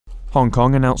Hong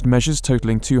Kong announced measures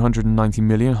totaling 290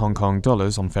 million Hong Kong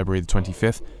dollars on February the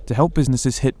 25th to help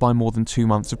businesses hit by more than 2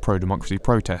 months of pro-democracy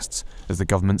protests, as the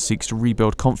government seeks to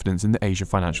rebuild confidence in the Asia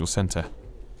Financial Centre.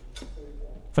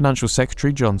 Financial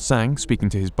Secretary John Tsang, speaking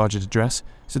to his budget address,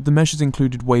 said the measures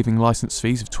included waiving licence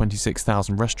fees of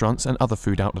 26,000 restaurants and other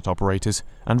food outlet operators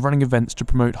and running events to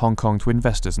promote Hong Kong to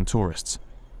investors and tourists.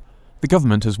 The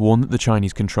government has warned that the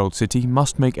Chinese-controlled city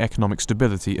must make economic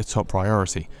stability a top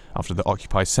priority after the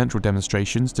Occupy Central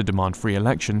demonstrations to demand free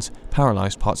elections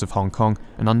paralysed parts of Hong Kong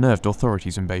and unnerved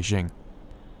authorities in Beijing.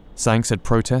 Tsang said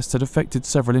protests had affected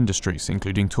several industries,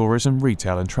 including tourism,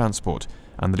 retail and transport,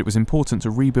 and that it was important to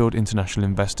rebuild international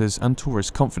investors' and tourists'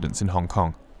 confidence in Hong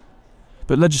Kong.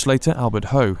 But legislator Albert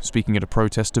Ho, speaking at a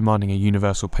protest demanding a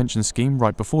universal pension scheme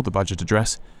right before the budget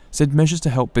address, said measures to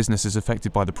help businesses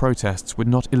affected by the protests would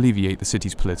not alleviate the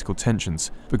city's political tensions,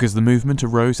 because the movement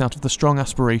arose out of the strong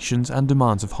aspirations and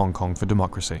demands of Hong Kong for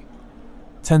democracy.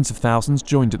 Tens of thousands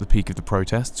joined at the peak of the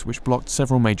protests, which blocked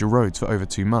several major roads for over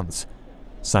 2 months.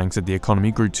 Tsang said the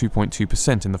economy grew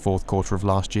 2.2% in the fourth quarter of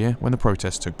last year when the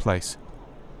protests took place.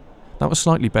 That was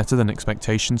slightly better than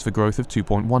expectations for growth of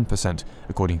 2.1%,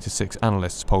 according to 6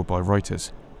 analysts polled by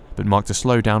Reuters, but marked a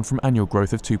slowdown from annual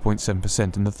growth of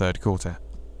 2.7% in the third quarter.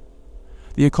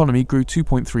 The economy grew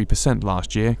 2.3%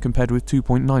 last year, compared with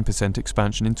 2.9%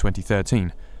 expansion in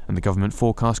 2013, and the government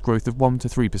forecast growth of 1 to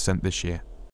 3% this year.